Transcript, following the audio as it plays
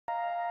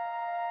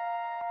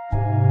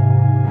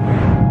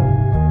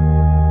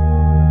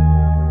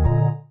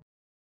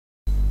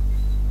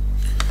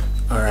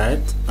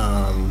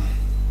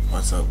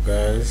What's up,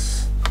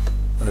 guys?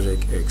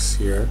 Project X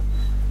here.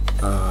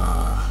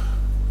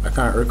 I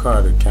can't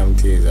record the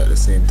Camtasia at the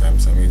same time,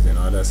 so I'm using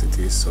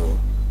Audacity, so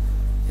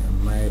there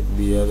might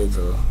be a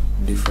little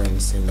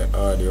difference in the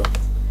audio.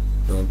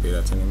 Don't pay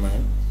that any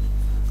mind.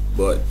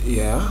 But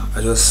yeah,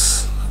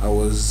 I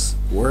was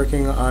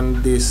working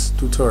on this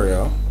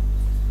tutorial.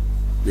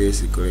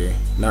 Basically,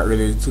 not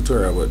really a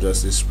tutorial, but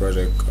just this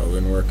project I've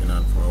been working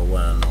on for a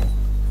while now.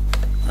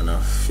 And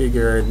I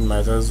figured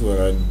might as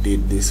well I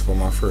did this for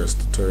my first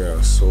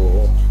tutorial.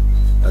 So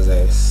as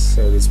I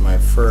said, it's my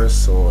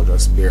first, so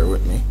just bear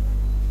with me.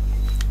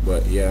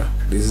 But yeah,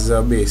 this is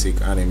a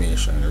basic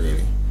animation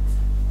really.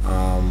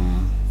 A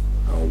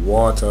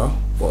water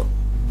but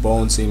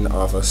bouncing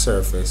off a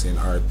surface in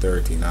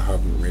R13. I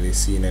haven't really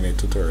seen any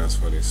tutorials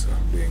for this, so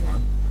I'm doing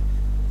one.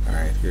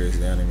 Alright, here's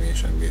the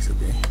animation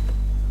basically.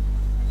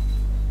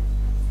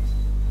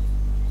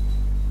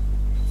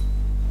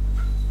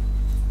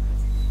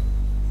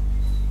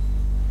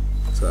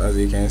 So as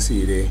you can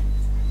see, the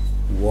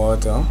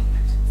water,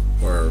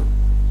 or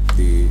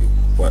the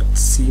what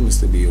seems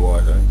to be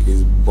water,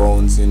 is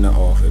bouncing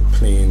off a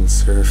plane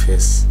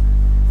surface.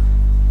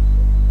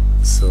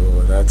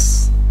 So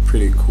that's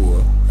pretty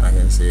cool. I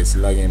can say it's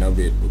lagging a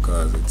bit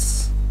because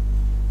it's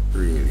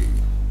really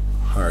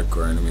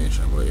hardcore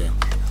animation, but yeah.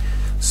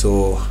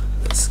 So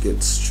let's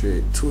get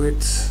straight to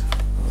it.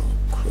 I'll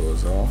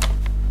close off,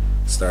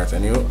 start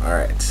anew.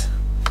 Alright.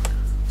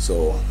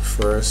 So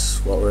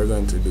first what we're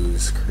going to do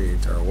is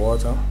create our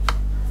water.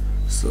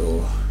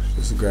 So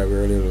just grab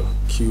your little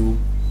cube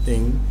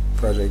thing,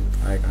 project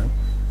icon,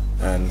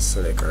 and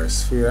select our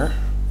sphere.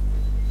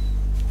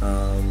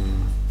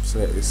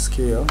 Select the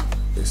scale,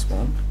 this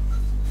one,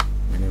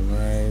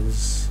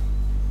 minimize,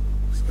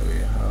 so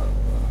we have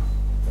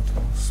a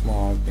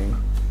small thing.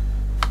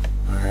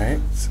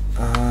 Alright,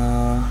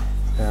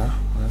 yeah,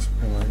 that's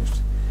pretty much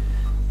it.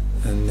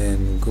 And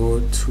then go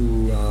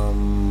to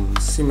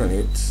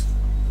simulate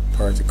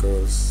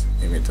particles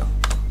emitter.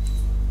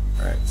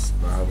 Alright, so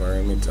I have our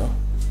emitter,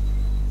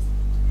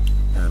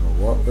 and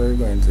what we're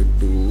going to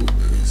do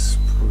is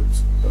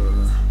put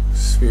our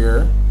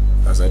sphere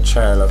as a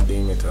child of the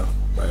emitter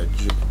by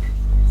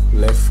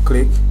left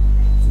click,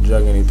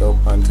 dragging it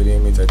up onto the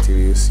emitter till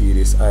you see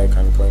this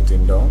icon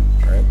pointing down,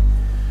 right?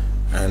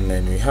 And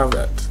then we have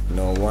that.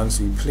 Now once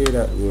we play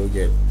that, we'll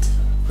get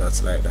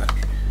dots like that.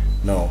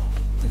 Now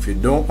if you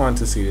don't want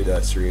to see the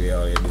dots, really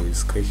all you do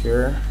is click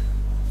here,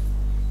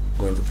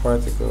 go into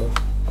particle,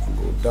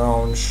 go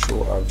down,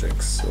 show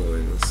objects, so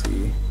you'll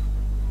see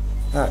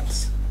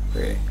that.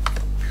 Really.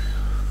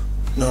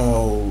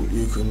 Now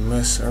you can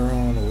mess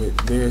around with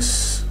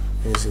this,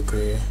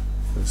 basically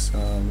just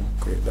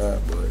click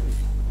that, but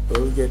it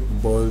will get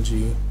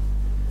bulgy.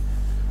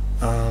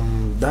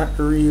 That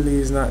really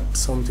is not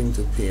something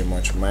to pay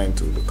much mind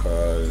to,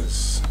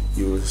 because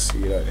you will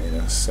see that in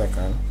a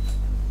second.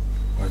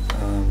 But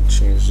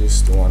change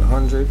this to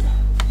 100,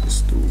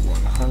 this to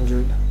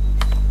 100.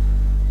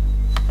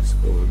 So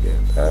we'll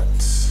get that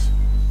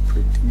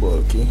pretty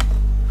bulky.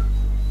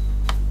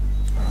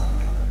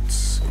 Let's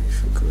see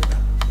if we could,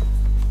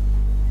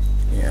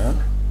 yeah,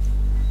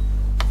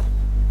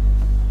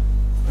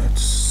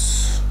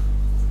 let's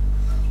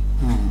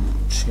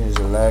change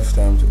the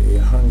lifetime to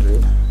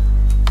 800.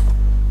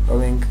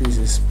 I'll increase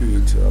the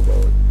speed to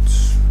about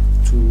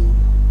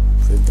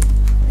 250.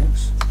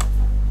 Yes,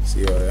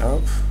 see what I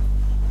have.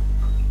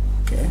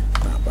 Okay,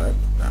 not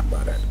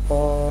bad at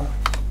all.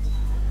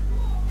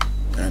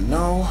 And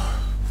now,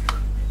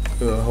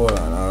 hold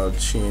on, I'll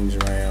change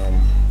my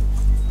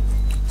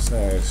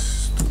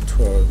size to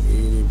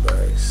 1280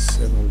 by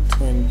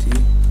 720.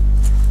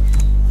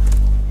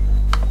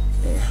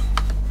 Okay,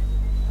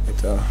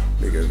 get a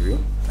bigger view.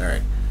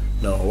 Alright,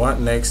 now what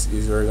next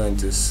is we're going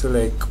to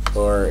select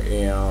our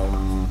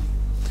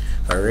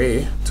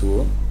array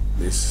tool,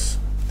 this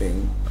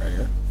thing right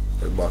here,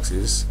 the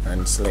boxes,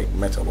 and select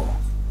metaball.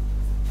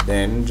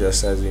 Then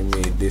just as we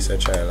made this a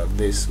child of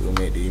this, we'll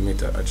make the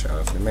emitter a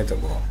child of the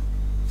metaball.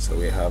 So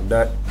we have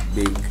that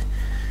big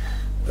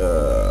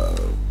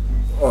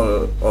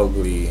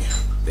ugly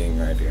thing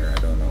right here. I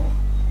don't know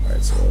why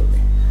it's so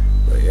ugly,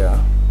 but yeah.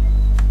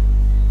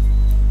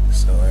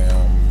 So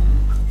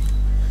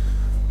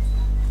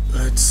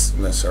let's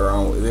mess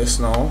around with this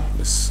now.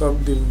 The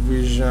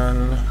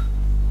subdivision,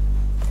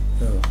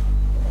 oh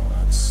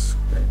that's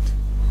great.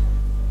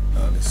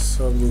 Now the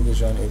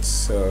subdivision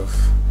itself,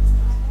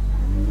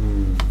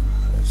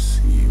 let's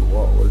see,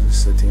 what was the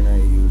setting I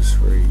used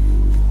for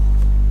you?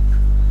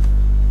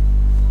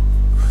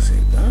 Was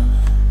it that?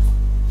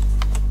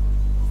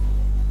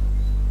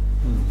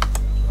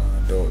 I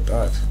doubt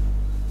that.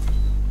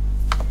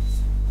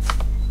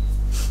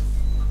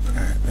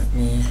 Alright, let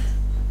me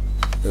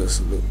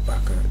just look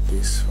back at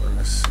this for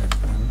a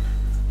second.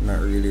 Not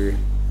really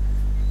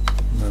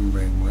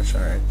remembering much.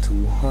 Alright,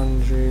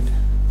 200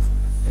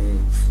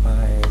 and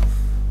 5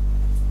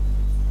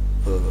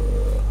 15.3.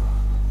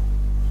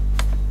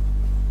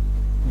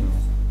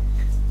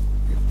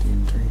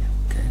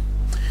 Okay.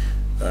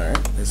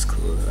 Alright, let's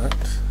close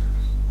that.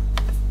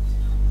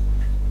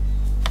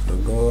 So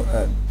go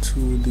at 2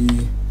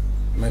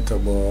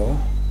 metaball,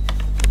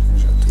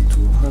 measure to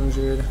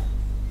 200,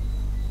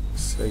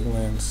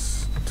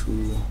 segments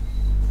to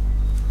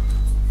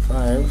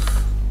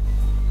 5.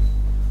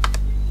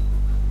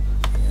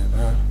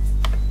 Yeah,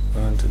 go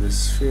into the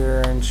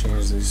sphere and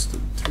change this to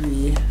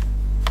 3,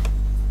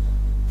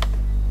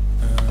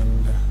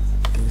 and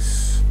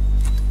this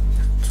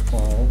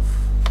 12.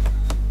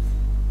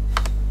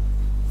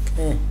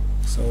 Okay,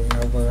 so we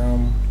have our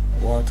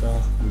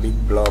water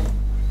big blob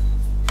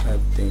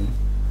type thing.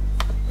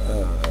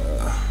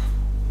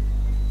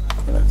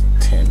 That's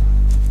 10.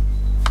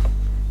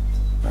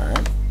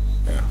 Alright,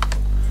 yeah,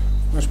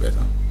 much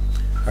better.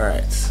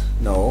 Alright,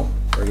 now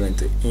we're going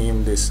to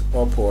aim this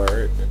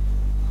upward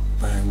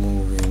by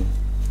moving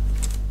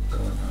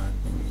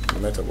the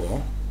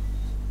metaball.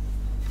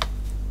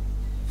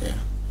 Yeah,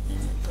 aim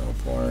it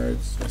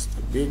upwards just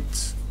a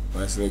bit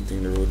by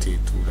selecting the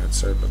rotate tool, that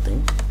circle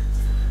thing.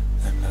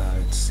 And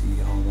let's see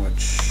how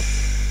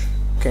much.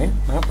 Okay,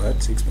 not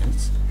bad, 6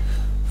 minutes.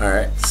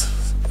 Alright,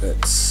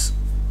 let's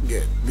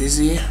get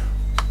busy.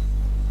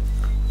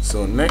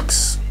 So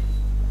next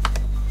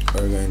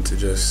we're going to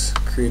just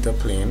create a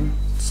plane,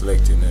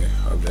 selecting the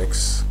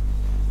objects,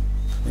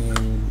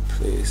 plane,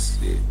 place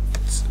it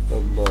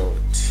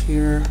about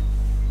here.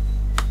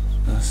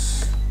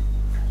 Let's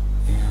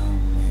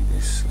make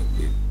this a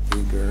bit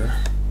bigger.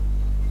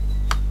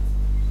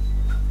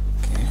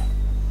 Okay,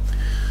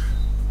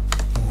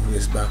 move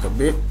this back a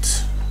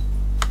bit.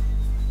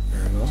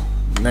 There we go.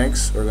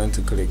 Next we're going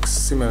to click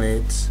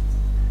simulate,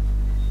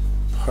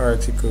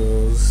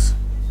 particles,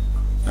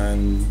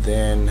 and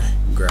then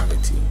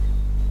gravity,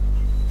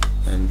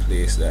 and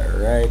place that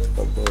right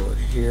about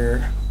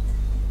here,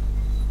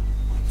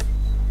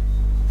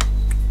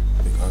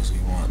 because we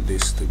want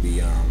this to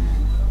be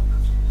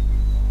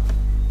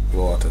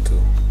water to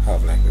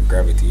have like a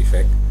gravity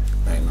effect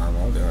like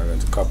normal. Then we're going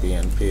to copy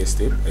and paste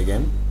it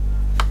again,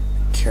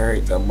 carry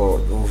it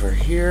about over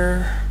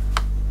here,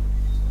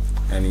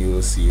 and you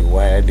will see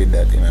why I did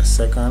that in a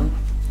second.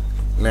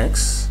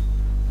 Next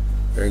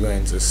we're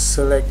going to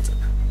select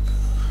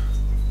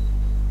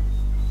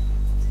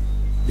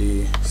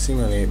the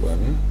simulate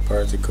button,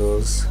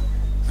 particles,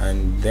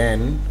 and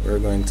then we're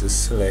going to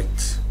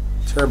select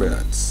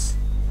turbulence,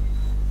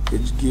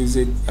 which gives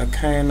it a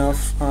kind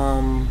of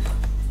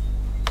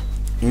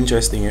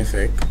interesting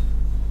effect.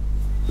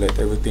 Let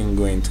everything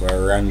go into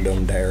a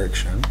random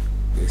direction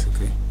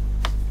basically.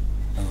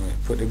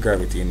 Put the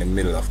gravity in the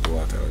middle of the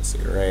water, I would say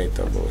right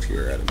about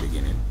here at the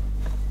beginning.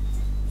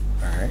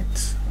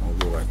 Alright, I'll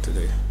go back to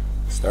the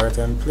start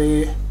and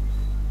play,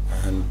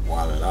 and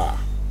voila,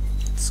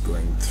 it's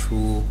going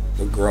through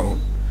the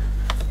ground.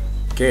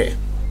 Okay,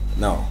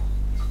 now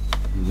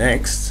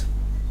next,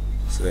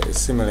 so let's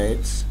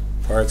simulate,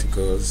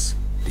 particles,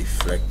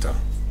 deflector.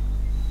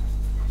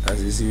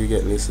 As you see, you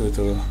get this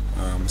little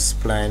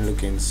spline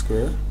looking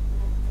square.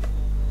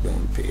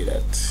 Don't pay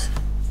that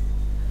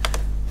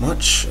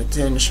much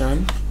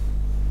attention.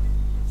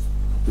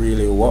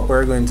 Really, what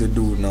we're going to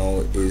do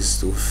now is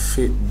to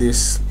fit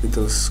this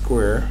little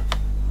square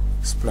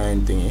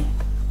spline thingy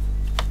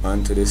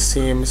onto the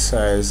same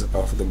size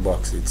of the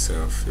box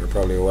itself. You're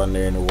probably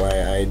wondering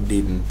why I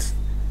didn't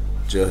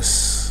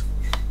just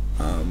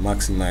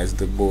maximize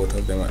the both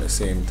of them at the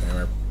same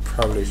time. I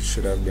probably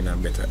should have been a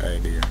better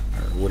idea,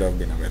 or would have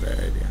been a better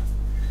idea.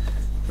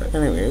 But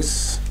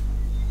anyways,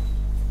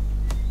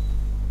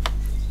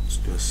 let's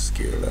just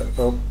scale that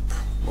up.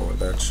 Oh,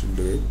 that should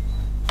do it,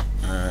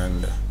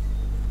 and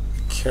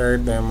carry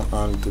them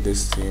onto the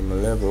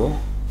same level.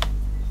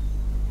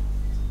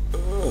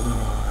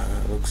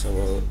 That looks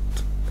about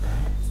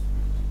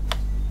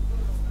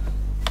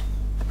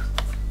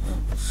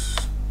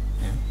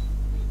yeah.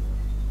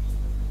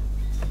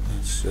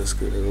 Let's just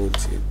get the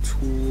rotate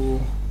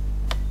tool,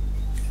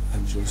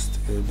 adjust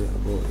it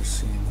about the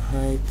same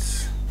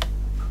height.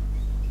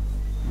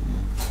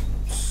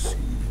 Let's see.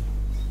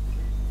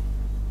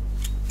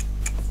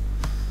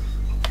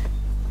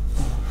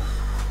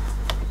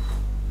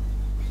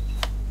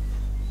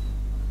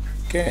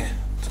 Okay,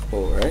 that's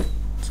about right.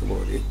 That's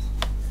about it.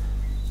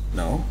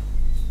 Now,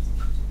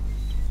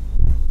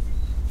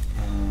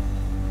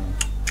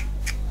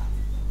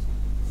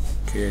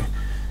 okay,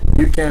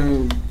 you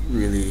can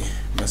really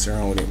mess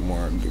around with it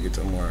more, give it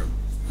a more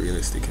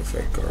realistic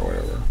effect or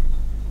whatever.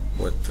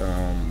 But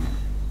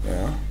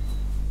yeah,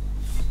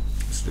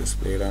 let's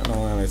just play that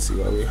now and let's see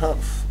what we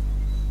have.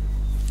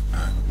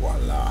 And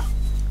voila,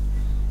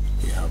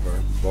 we have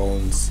our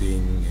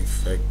bouncing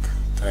effect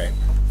type.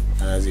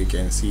 And as you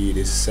can see,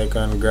 this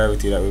second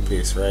gravity that we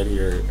place right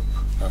here,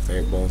 after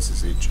it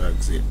bounces, it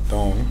drags it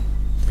down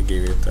to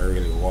give it a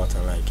really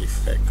water-like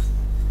effect.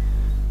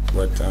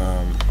 But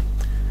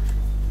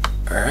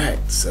alright,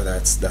 so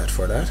that's that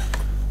for that.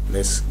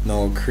 Let's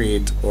now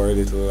create our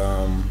little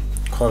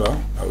color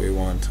that we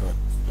want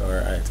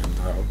our item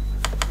to have.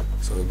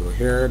 So we'll go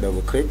here,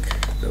 double click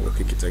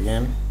it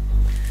again,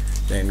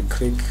 then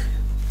click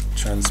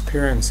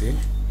transparency,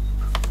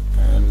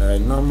 and I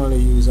normally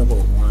use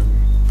about 1.5.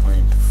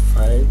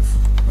 Alright,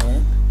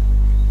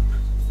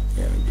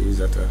 yeah, it gives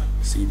that a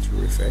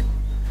see-through effect.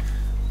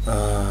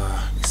 The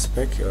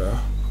specular,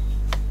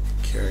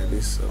 carry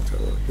this up to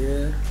over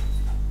here.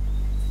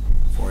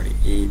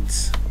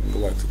 48. Go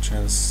back to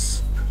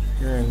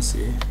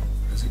transparency.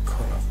 Where's it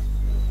color?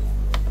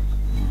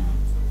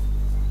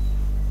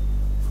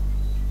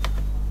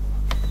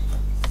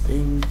 I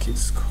think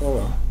it's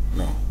color.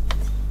 No.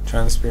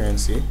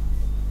 Transparency.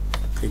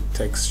 Click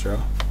texture,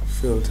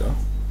 filter,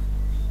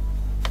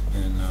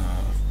 and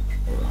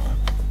hold on.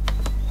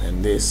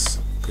 And this.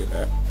 Click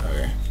that.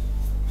 Okay.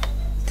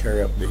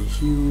 Carry up the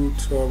hue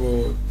to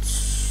about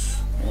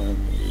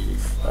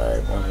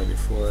 185,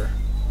 184.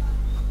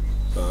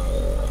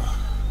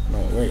 No,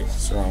 wait,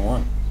 it's the wrong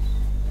one.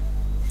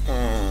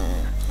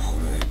 How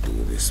do I do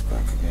this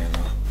back again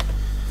now?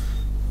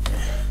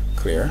 Okay.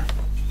 Clear.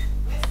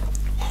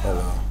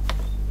 Color.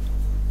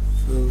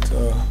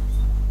 Filter.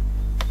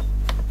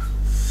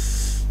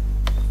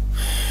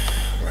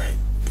 Right.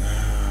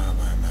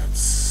 Man,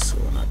 that's so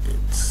not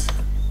it.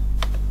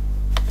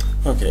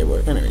 Okay,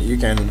 but anyway, you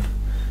can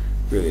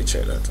really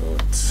check that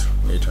out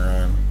later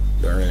on.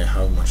 Don't really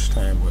have much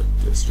time, but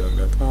just drag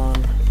that on.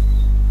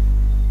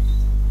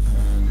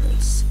 And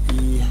let's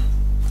see.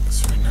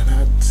 Let's render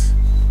that.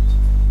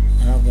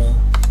 You have a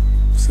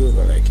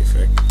silver-like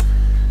effect,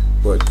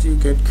 but you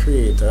could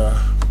create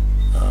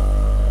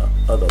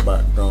other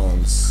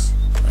backgrounds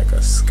like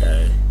a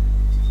sky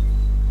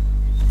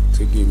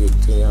to give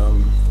it a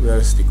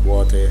realistic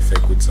water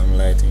effect with some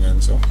lighting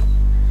and so.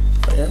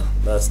 But yeah,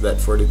 that's that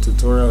for the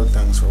tutorial.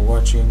 Thanks for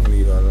watching.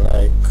 Leave a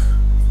like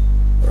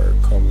or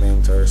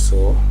comment or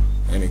so.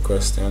 Any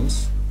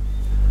questions,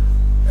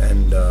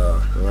 and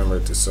remember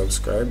to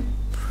subscribe.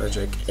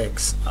 Project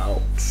X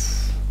out.